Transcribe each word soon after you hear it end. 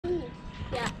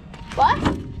What?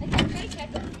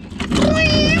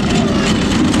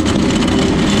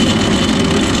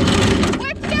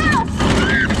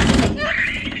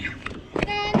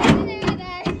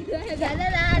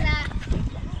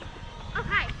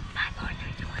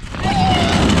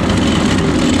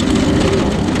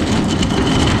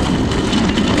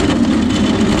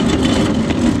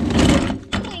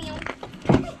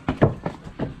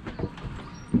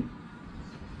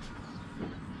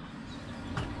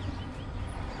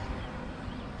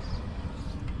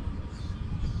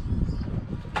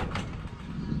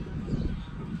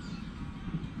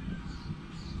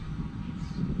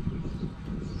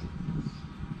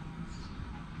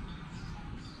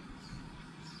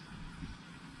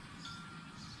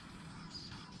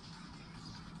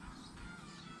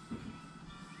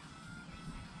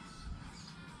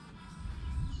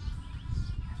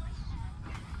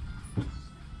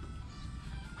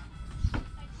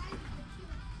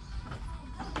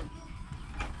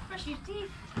 Brush your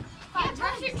teeth. Yeah,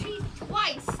 brush your teeth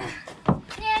twice.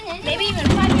 Maybe even 5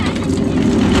 times.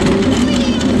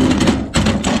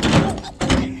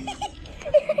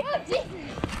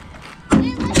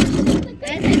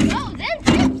 As it goes and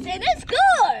tips and it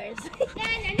scores.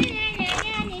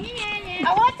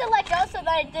 I want to let go so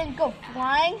that it didn't go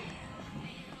flying.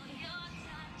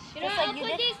 You know, Just like you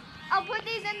did. I'll put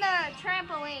these in the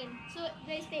trampoline so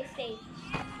they stay safe.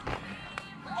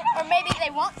 Or maybe they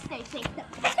won't stay safe.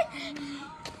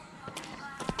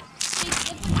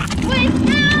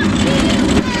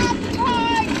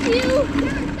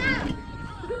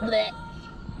 Blech.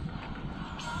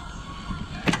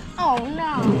 Oh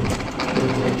no.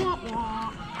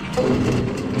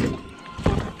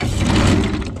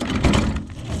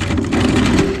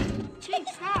 Chief,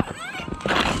 stop.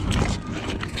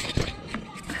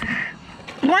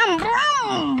 Brum,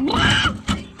 brum.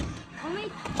 Only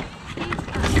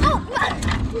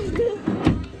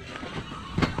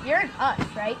You're an us,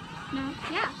 right? no.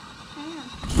 Yeah.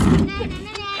 I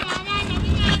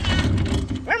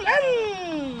Brum, brum.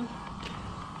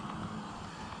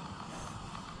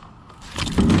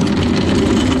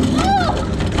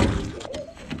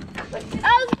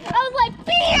 I was like,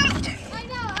 bam!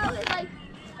 know. I was like,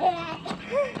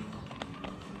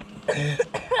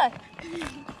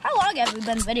 How long have we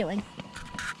been videoing?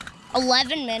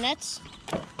 11 minutes?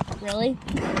 Really?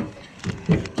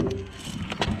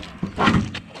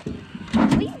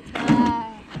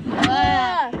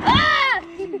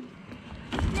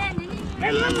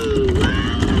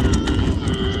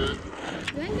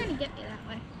 You ain't gonna get me that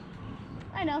way.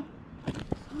 I know.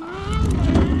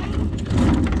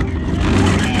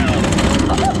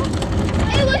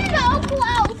 It was so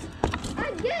close.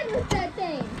 I'm good with that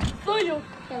thing. Final.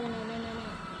 Trevor, no.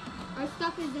 Our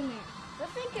stuff is in there. This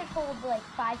thing could hold like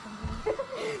 5 of these.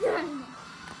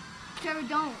 Trevor,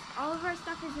 don't. All of our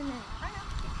stuff is in there. I know.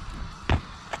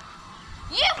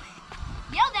 You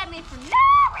yelled at me for no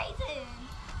reason.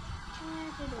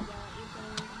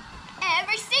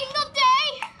 Every single day.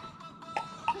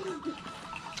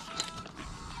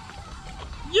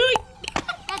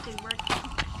 That didn't work.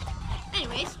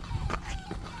 Anyways.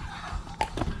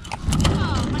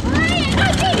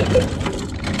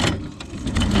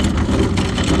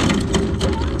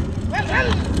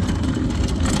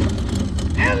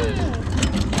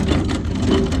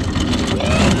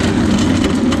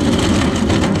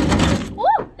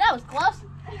 Woo, that was close.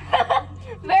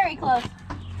 Very close.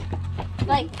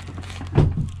 Like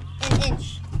an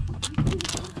inch.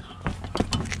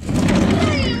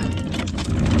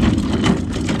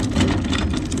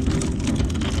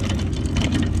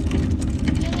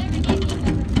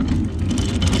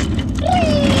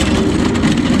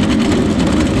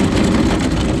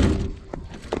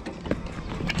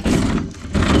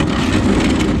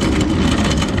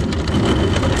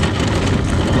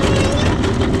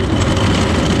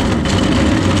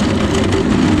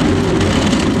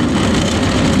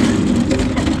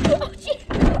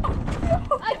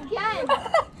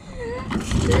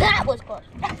 That was close.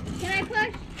 Can I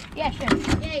push? Yeah, sure.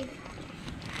 Yay.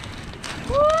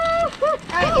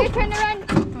 Alright, your turn to run.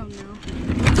 Oh no.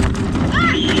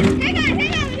 Ah! Hang on,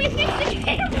 let me fix the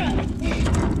camera.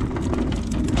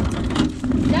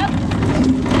 Nope.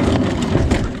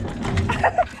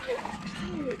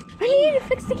 I need to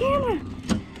fix the camera.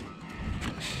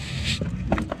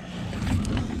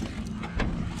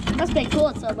 That's pretty cool,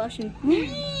 it's slow motion.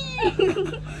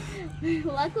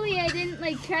 Luckily, I didn't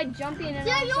like try jumping and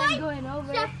all of a sudden going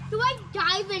over. You like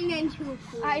diving into a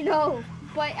pool. I know,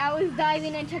 but I was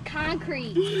diving into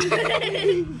concrete.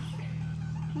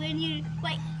 When you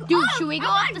like, Dude, should we go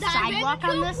off the sidewalk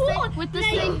on this thing? With this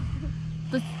thing?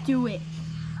 Let's do it.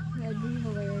 That'd be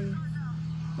hilarious.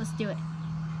 Let's do it.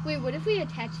 Wait, what if we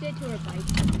attached it to our bike?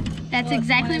 That's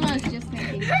exactly what I was just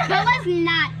thinking. But let's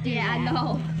not do that.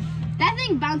 No. That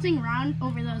thing bouncing around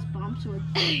over those bumps would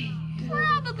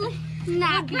probably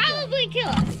not probably kill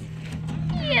us.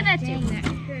 Yeah, that's it. That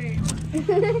hurt.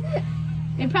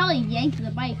 It'd probably yank the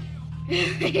bike.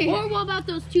 Or what about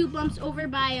those two bumps over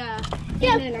by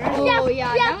Oh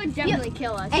yeah, that would definitely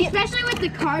kill us. especially with the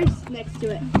cars next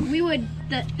to it. We would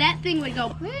that thing would go.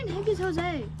 Where in the heck is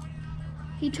Jose?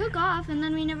 He took off and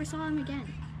then we never saw him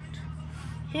again.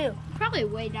 Who? Probably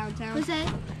way downtown. Jose?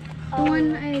 The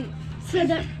one I said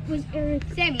that was Eric.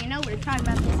 Sammy, you know we're talking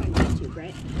about this on YouTube,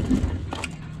 right?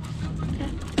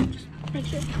 Make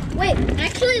sure. Wait,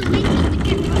 actually, we need to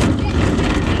get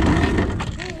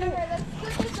Let's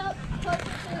put this up closer to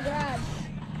the garage.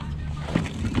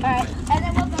 Alright, and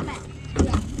then we'll go back.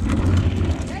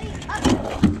 Ready? Up.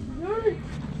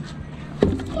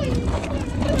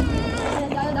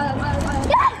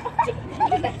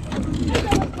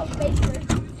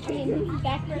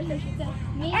 Back first, I should say.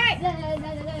 Alright.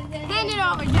 Hand it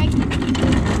over, Jake.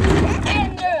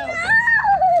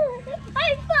 My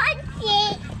butt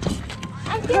cheek.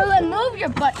 Carlin, move your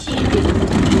butt cheek.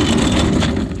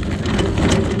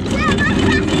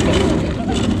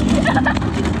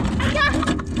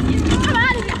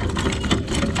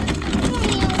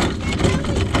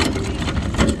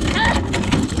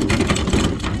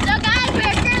 So guys,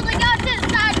 we're currently going to the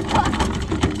sidewalk.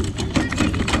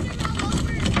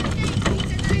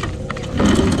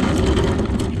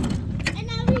 And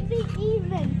now we'd be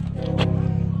even.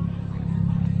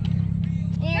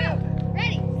 Yeah.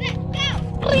 Ready, set, go.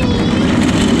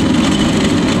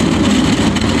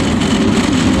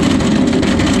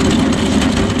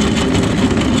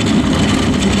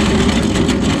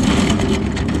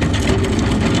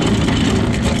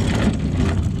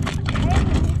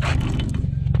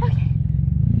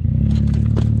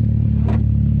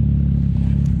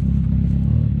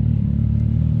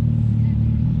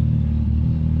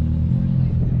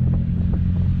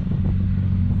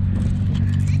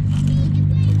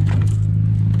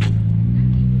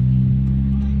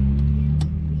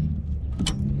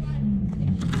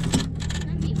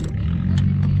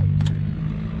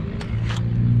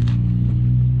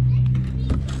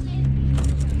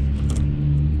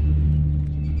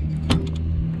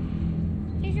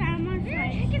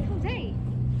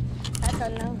 I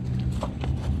don't know.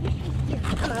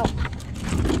 I'm out.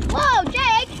 Whoa,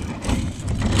 Jake!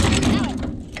 Go! No,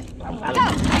 I'm out. Oh,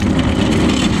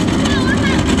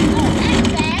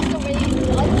 that's fast over there.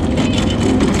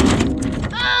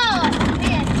 Oh,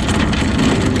 man.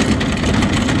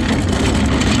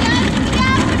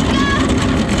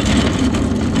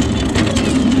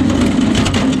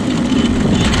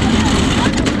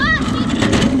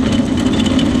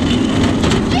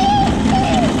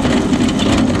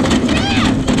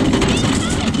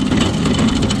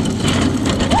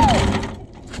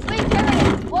 Wait, Trevor,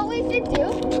 what we should do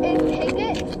is take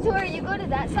it to where you go to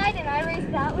that side and I race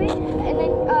that way, and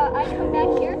then I come back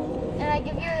here and I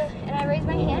give you, and I raise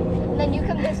my hand, and then you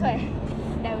come this way.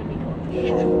 That would be cool.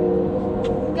 Yeah.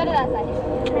 Go to that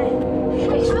side.